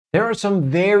There are some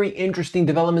very interesting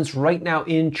developments right now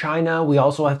in China. We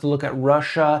also have to look at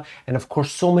Russia and, of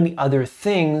course, so many other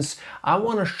things. I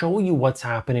want to show you what's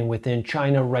happening within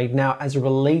China right now as it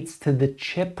relates to the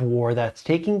chip war that's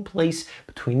taking place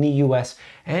between the US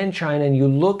and China. And you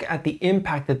look at the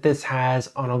impact that this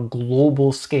has on a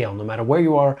global scale. No matter where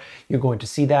you are, you're going to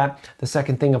see that. The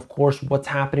second thing, of course, what's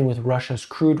happening with Russia's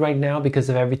crude right now because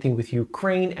of everything with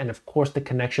Ukraine and, of course, the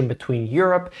connection between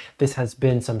Europe. This has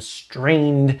been some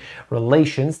strained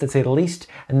relations, to say the least.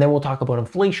 And then we'll talk about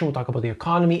inflation, we'll talk about the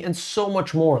economy, and so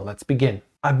much more. Let's begin.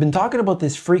 I've been talking about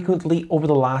this frequently over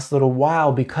the last little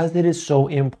while because it is so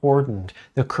important.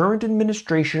 The current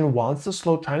administration wants to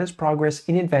slow China's progress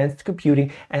in advanced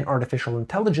computing and artificial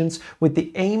intelligence with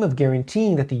the aim of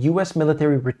guaranteeing that the US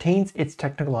military retains its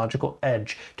technological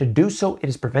edge. To do so, it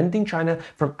is preventing China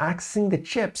from accessing the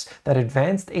chips that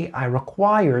advanced AI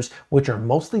requires, which are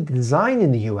mostly designed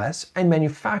in the US and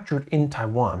manufactured in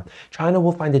Taiwan. China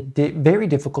will find it very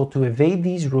difficult to evade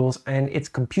these rules, and its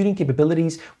computing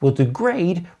capabilities will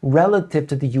degrade relative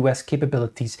to the US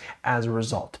capabilities as a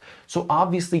result. So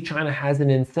obviously China has an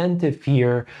incentive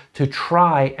here to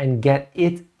try and get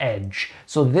its edge.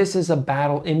 So this is a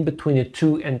battle in between the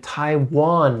two, and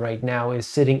Taiwan right now is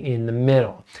sitting in the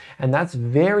middle. And that's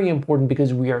very important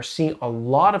because we are seeing a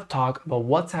lot of talk about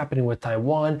what's happening with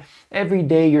Taiwan. Every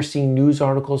day you're seeing news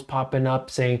articles popping up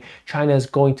saying China is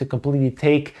going to completely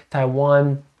take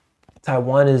Taiwan.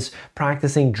 Taiwan is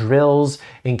practicing drills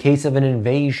in case of an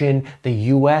invasion. The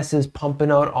US is pumping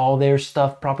out all their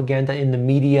stuff, propaganda in the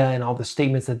media and all the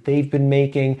statements that they've been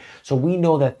making. So we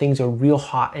know that things are real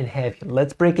hot and heavy.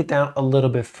 Let's break it down a little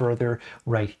bit further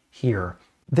right here.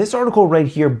 This article right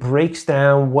here breaks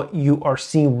down what you are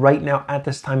seeing right now at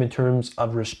this time in terms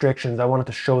of restrictions. I wanted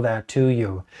to show that to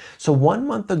you. So 1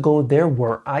 month ago, there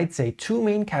were, I'd say, two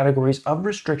main categories of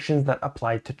restrictions that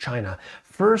applied to China.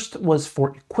 First was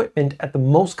for equipment at the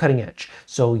most cutting edge.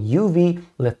 So UV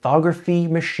lithography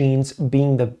machines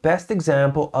being the best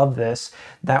example of this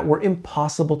that were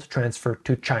impossible to transfer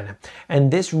to China. And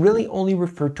this really only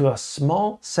referred to a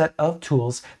small set of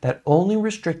tools that only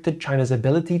restricted China's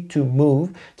ability to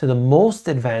move to the most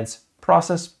advanced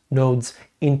process nodes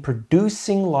in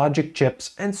producing logic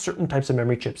chips and certain types of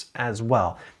memory chips as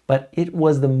well. But it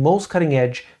was the most cutting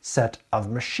edge set of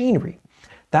machinery.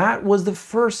 That was the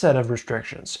first set of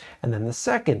restrictions. And then the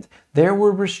second, there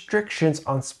were restrictions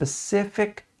on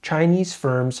specific Chinese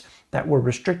firms that were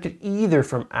restricted either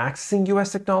from accessing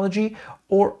US technology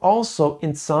or also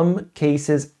in some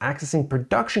cases accessing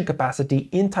production capacity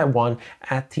in Taiwan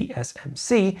at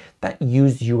TSMC that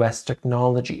used US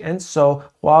technology. And so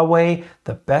Huawei,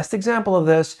 the best example of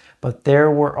this, but there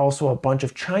were also a bunch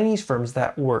of Chinese firms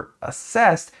that were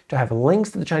assessed to have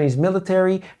links to the Chinese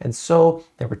military. And so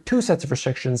there were two sets of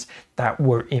restrictions that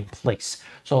were in place.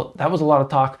 So that was a lot of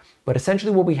talk. But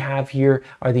essentially what we have here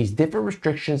are these different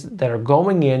restrictions that are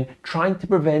going in, trying to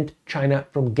prevent China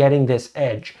from getting this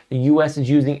edge. The US is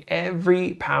using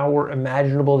every power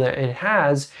imaginable that it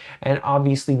has, and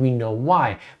obviously we know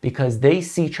why. Because they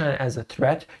see China as a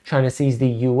threat. China sees the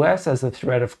US as a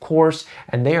threat, of course,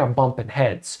 and they are bumping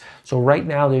heads. So right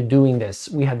now they're doing this.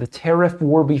 We had the tariff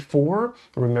war before,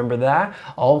 remember that?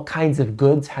 All kinds of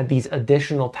goods had these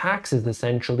additional taxes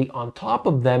essentially on top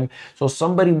of them. So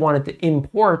somebody wanted to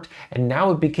import, and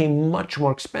now it became much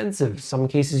more expensive. Some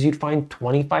cases you'd find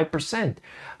 25%.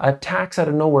 A tax out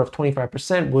of nowhere of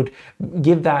 25% would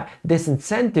give that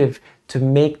disincentive to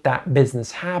make that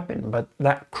business happen, but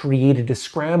that created a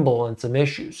scramble and some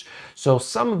issues. So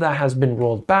some of that has been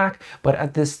rolled back, but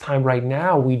at this time right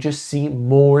now, we just see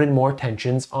more and more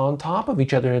tensions on top of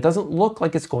each other, and it doesn't look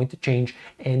like it's going to change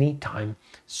anytime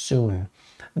soon.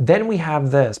 Then we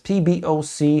have this,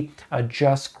 PBOC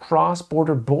adjusts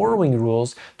cross-border borrowing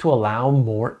rules to allow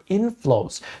more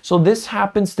inflows. So this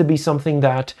happens to be something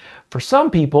that for some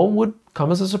people would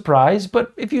come as a surprise,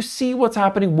 but if you see what's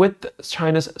happening with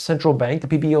China's central bank, the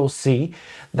PBOC,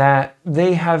 that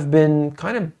they have been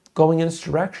kind of going in this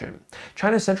direction.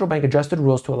 China's central bank adjusted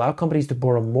rules to allow companies to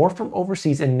borrow more from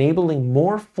overseas, enabling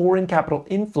more foreign capital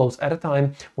inflows at a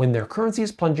time when their currency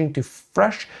is plunging to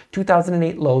fresh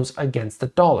 2008 lows against the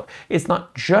dollar. It's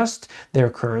not just their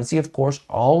currency, of course,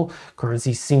 all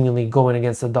currencies seemingly going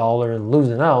against the dollar and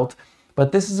losing out.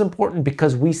 But this is important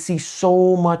because we see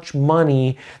so much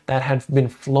money that had been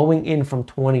flowing in from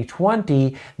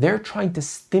 2020. They're trying to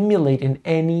stimulate in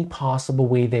any possible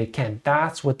way they can.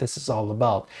 That's what this is all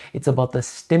about. It's about the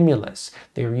stimulus.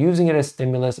 They're using it as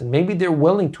stimulus, and maybe they're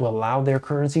willing to allow their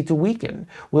currency to weaken.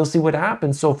 We'll see what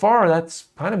happens. So far, that's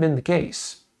kind of been the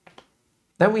case.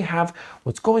 Then we have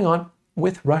what's going on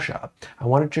with Russia. I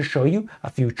wanted to show you a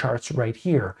few charts right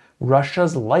here.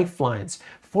 Russia's lifelines.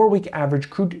 4-week average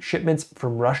crude shipments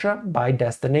from Russia by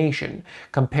destination.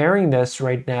 Comparing this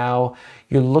right now,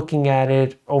 you're looking at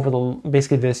it over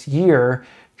basically this year,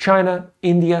 China,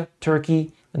 India,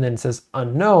 Turkey, and then it says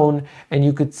unknown, and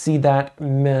you could see that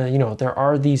there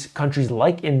are these countries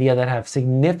like India that have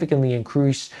significantly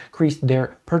increased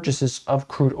their purchases of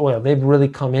crude oil. They've really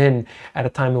come in at a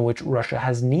time in which Russia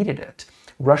has needed it.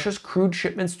 Russia's crude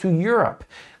shipments to Europe,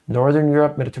 Northern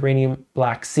Europe, Mediterranean,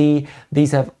 Black Sea,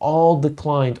 these have all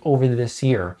declined over this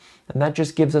year. And that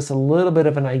just gives us a little bit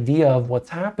of an idea of what's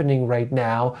happening right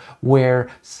now, where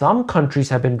some countries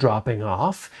have been dropping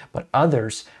off, but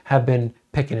others have been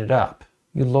picking it up.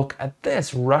 You look at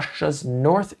this, Russia's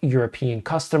North European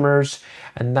customers,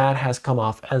 and that has come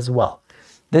off as well.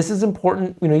 This is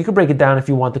important. You can break it down if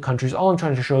you want the countries. All I'm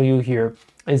trying to show you here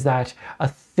is that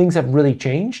things have really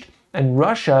changed. And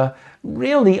Russia,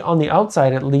 really on the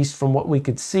outside, at least from what we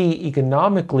could see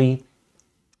economically,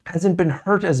 hasn't been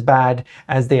hurt as bad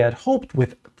as they had hoped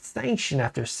with sanction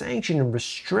after sanction and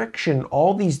restriction,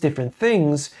 all these different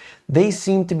things. They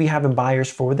seem to be having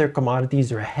buyers for their commodities.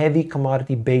 They're a heavy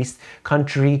commodity-based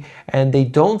country, and they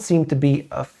don't seem to be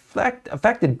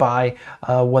affected by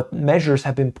what measures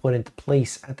have been put into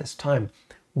place at this time.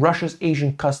 Russia's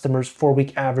Asian customers,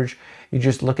 4-week average, you're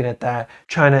just looking at that.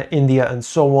 China, India, and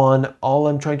so on. All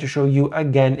I'm trying to show you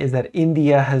again is that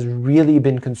India has really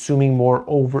been consuming more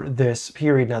over this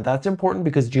period. Now that's important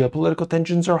because geopolitical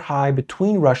tensions are high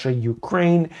between Russia and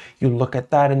Ukraine. You look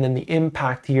at that, and then the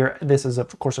impact here, this is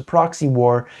of course a proxy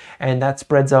war, and that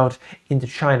spreads out into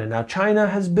China. Now China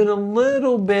has been a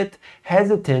little bit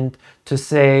hesitant to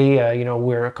say,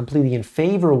 we're completely in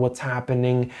favor of what's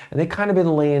happening, and they kind of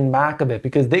been laying back a bit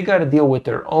because they got to deal with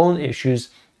their own issues,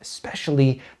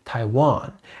 especially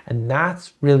Taiwan. And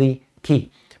that's really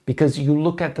key, because you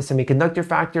look at the semiconductor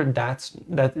factor,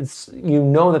 that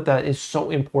is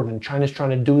so important. China's trying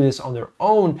to do this on their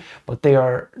own, but they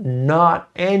are not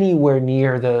anywhere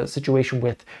near the situation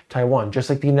with Taiwan, just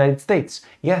like the United States.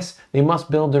 Yes, they must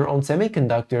build their own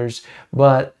semiconductors,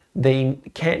 but they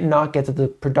can't not get to the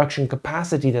production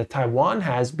capacity that Taiwan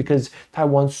has because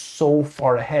Taiwan's so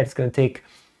far ahead. It's going to take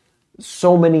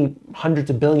so many hundreds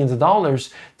of billions of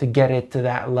dollars to get it to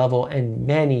that level in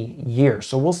many years.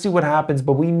 So we'll see what happens,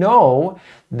 but we know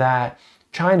that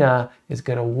China is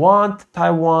going to want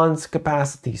Taiwan's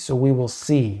capacity, so we will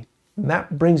see. And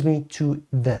that brings me to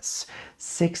this.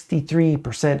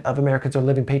 63% of Americans are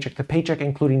living paycheck to paycheck,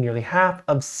 including nearly half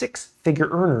of six-figure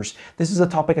earners. This is a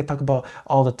topic I talk about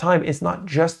all the time. It's not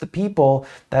just the people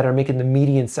that are making the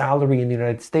median salary in the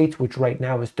United States, which right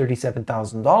now is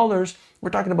 $37,000. We're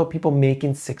talking about people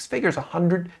making six figures,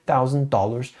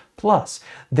 $100,000 plus.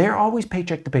 They're always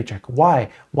paycheck to paycheck.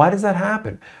 Why? Why does that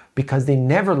happen? Because they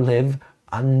never live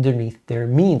underneath their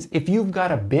means. If you've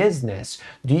got a business,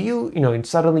 and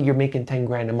suddenly you're making 10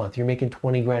 grand a month, you're making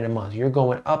 20 grand a month, you're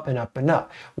going up and up and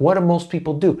up. What do most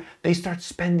people do? They start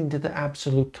spending to the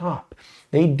absolute top.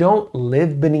 They don't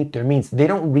live beneath their means. They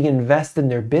don't reinvest in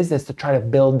their business to try to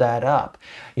build that up.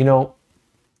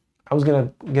 I was going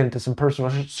to get into some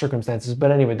personal circumstances,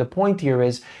 but anyway, the point here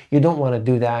is you don't want to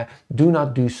do that. Do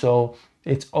not do so.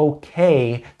 It's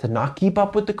okay to not keep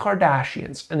up with the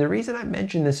Kardashians. And the reason I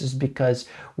mention this is because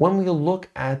when we look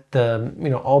at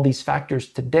all these factors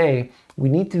today, we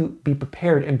need to be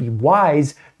prepared and be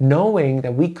wise, knowing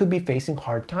that we could be facing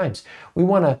hard times. We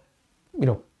want to,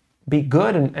 be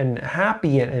good and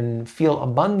happy and feel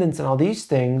abundance and all these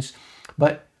things,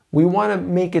 but we want to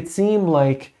make it seem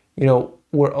like,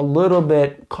 we're a little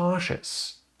bit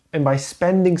cautious. And by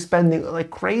spending like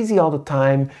crazy all the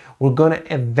time, we're going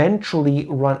to eventually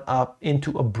run up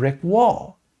into a brick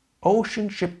wall. Ocean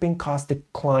shipping costs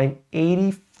declined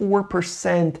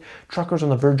 84%. Truckers on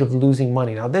the verge of losing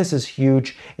money. Now, this is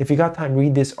huge. If you got time,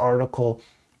 read this article.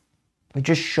 It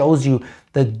just shows you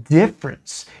the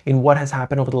difference in what has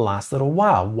happened over the last little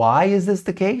while. Why is this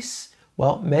the case?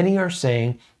 Well, many are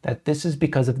saying that this is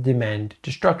because of demand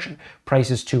destruction.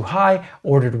 Prices too high,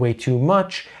 ordered way too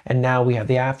much, and now we have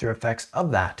the after effects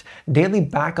of that. Daily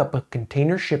backup of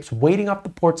container ships waiting off the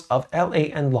ports of LA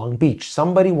and Long Beach.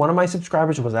 One of my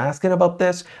subscribers was asking about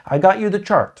this. I got you the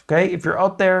chart, okay? If you're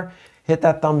out there, hit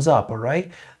that thumbs up, all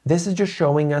right? This is just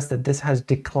showing us that this has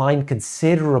declined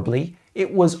considerably.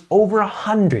 It was over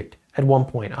 100 at one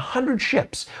point, 100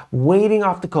 ships waiting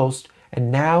off the coast,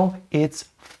 and now it's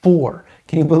 4.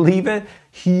 Can you believe it?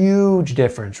 Huge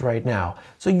difference right now.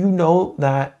 So you know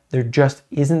that there just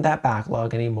isn't that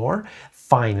backlog anymore,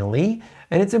 finally,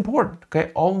 and it's important,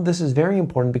 okay? All of this is very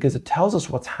important because it tells us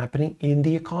what's happening in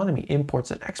the economy,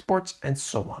 imports and exports, and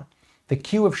so on. The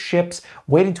queue of ships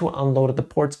waiting to unload at the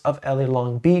ports of LA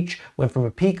Long Beach went from a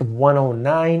peak of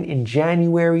 109 in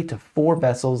January to 4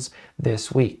 vessels this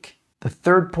week. The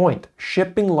third point,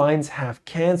 shipping lines have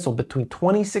canceled between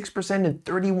 26% and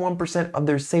 31% of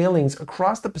their sailings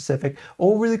across the Pacific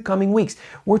over the coming weeks.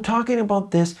 We're talking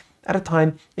about this at a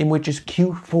time in which is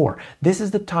Q4. This is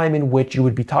the time in which you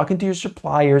would be talking to your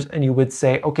suppliers and you would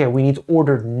say, okay, we need to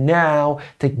order now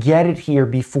to get it here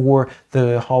before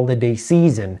the holiday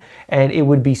season. And it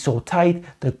would be so tight,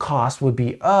 the cost would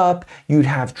be up, you'd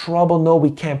have trouble, no,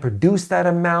 we can't produce that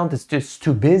amount, it's just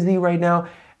too busy right now.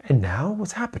 And now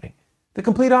what's happening? The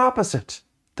complete opposite.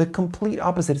 The complete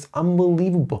opposite. It's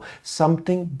unbelievable.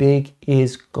 Something big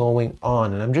is going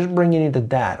on. And I'm just bringing you the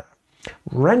data.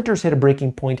 Renters hit a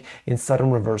breaking point in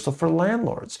sudden reversal for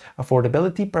landlords.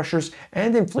 Affordability pressures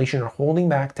and inflation are holding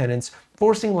back tenants,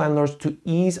 forcing landlords to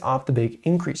ease off the big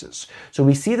increases. So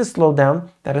we see the slowdown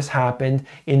that has happened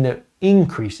in the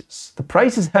increases. The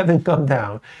prices haven't come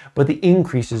down, but the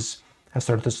increases have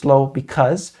started to slow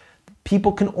because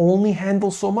people can only handle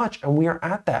so much, and we are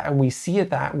at that, and we see it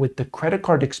that with the credit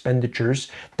card expenditures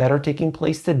that are taking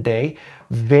place today,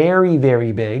 very,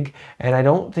 very big, and I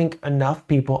don't think enough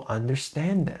people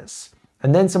understand this.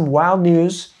 And then some wild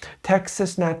news,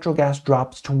 Texas natural gas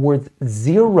drops towards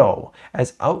zero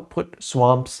as output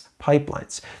swamps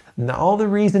pipelines. Now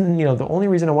the only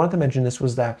reason I wanted to mention this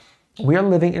was that we are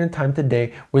living in a time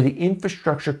today where the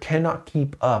infrastructure cannot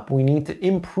keep up. We need to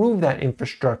improve that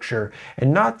infrastructure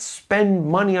and not spend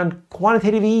money on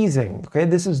quantitative easing. Okay,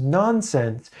 this is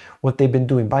nonsense what they've been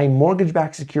doing, buying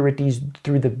mortgage-backed securities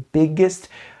through the biggest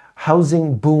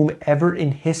housing boom ever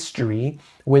in history,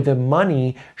 where the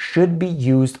money should be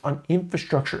used on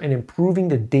infrastructure and improving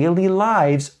the daily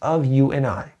lives of you and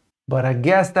I. But I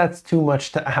guess that's too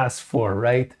much to ask for,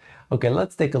 right? Okay,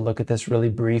 let's take a look at this really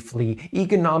briefly.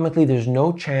 Economically, there's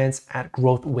no chance at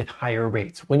growth with higher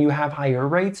rates. When you have higher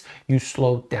rates, you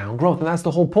slow down growth. And that's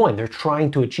the whole point. They're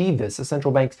trying to achieve this. The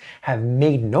central banks have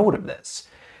made note of this.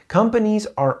 Companies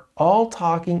are all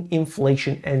talking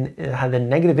inflation and the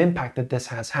negative impact that this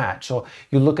has had. So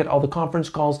you look at all the conference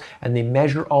calls and they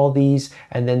measure all these,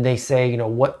 and then they say,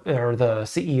 what are the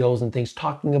CEOs and things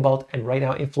talking about? And right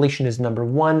now, inflation is number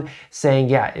one, saying,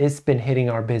 yeah, it's been hitting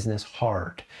our business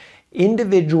hard.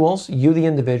 Individuals, you the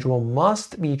individual,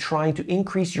 must be trying to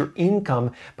increase your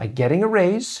income by getting a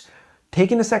raise,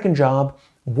 taking a second job,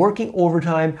 working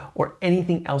overtime, or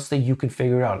anything else that you can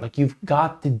figure out. Like, you've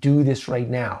got to do this right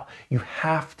now. You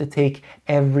have to take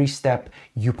every step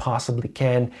you possibly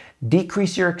can.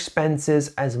 Decrease your expenses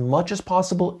as much as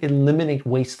possible. Eliminate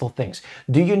wasteful things.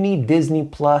 Do you need Disney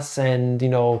Plus and,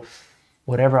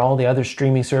 whatever all the other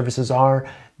streaming services are?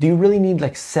 Do you really need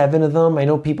like 7 of them? I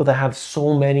know people that have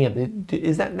so many of it.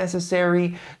 Is that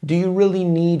necessary? Do you really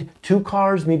need 2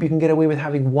 cars? Maybe you can get away with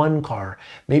having 1 car.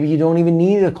 Maybe you don't even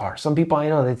need a car. Some people I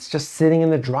know, it's just sitting in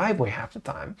the driveway half the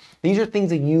time. These are things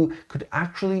that you could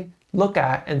actually look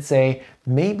at and say,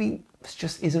 maybe this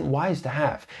just isn't wise to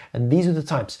have. And these are the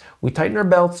times we tighten our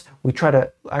belts, we try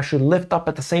to actually lift up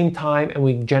at the same time, and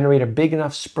we generate a big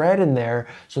enough spread in there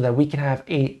so that we can have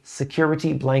a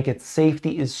security blanket.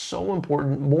 Safety is so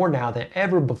important, more now than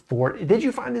ever before. Did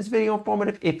you find this video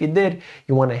informative? If you did,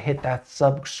 you want to hit that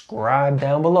subscribe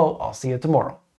down below. I'll see you tomorrow.